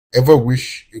Ever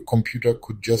wish your computer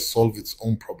could just solve its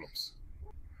own problems?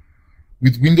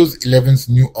 With Windows 11's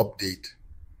new update,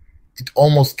 it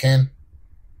almost can.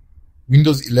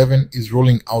 Windows 11 is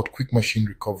rolling out Quick Machine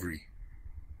Recovery,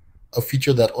 a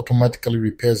feature that automatically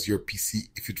repairs your PC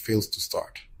if it fails to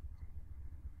start.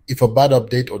 If a bad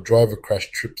update or driver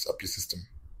crash trips up your system,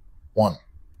 1.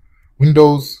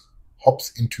 Windows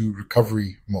hops into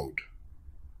recovery mode.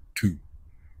 2.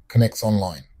 Connects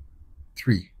online.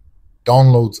 3.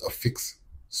 Downloads a fix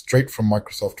straight from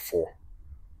Microsoft 4.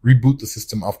 Reboot the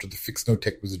system after the fix, no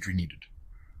tech wizardry needed.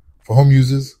 For home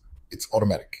users, it's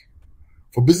automatic.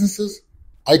 For businesses,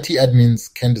 IT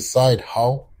admins can decide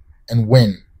how and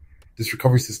when this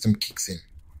recovery system kicks in,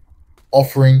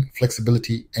 offering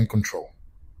flexibility and control.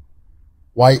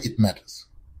 Why it matters.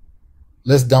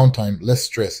 Less downtime, less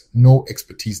stress, no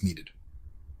expertise needed.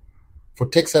 For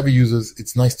tech-savvy users,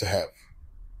 it's nice to have.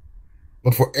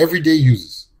 But for everyday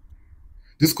users,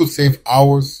 this could save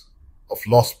hours of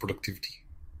lost productivity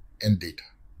and data.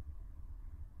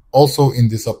 Also in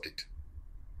this update,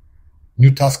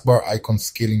 new taskbar icon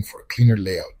scaling for a cleaner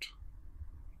layout,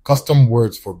 custom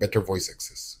words for better voice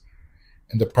access,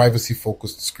 and a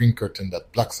privacy-focused screen curtain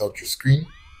that blacks out your screen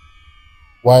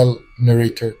while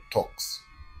narrator talks,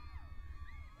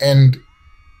 and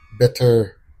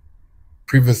better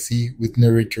privacy with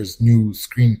narrator's new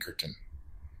screen curtain.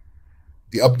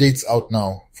 The update's out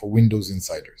now for Windows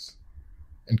insiders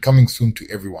and coming soon to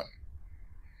everyone.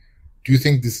 Do you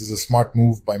think this is a smart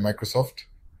move by Microsoft?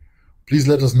 Please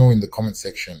let us know in the comment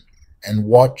section and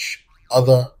watch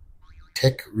other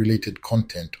tech-related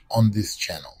content on this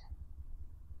channel.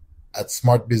 At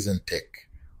SmartBiz Tech,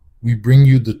 we bring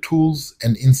you the tools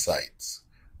and insights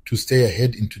to stay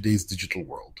ahead in today's digital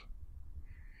world.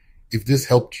 If this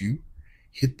helped you,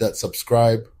 hit that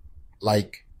subscribe,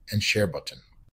 like, and share button.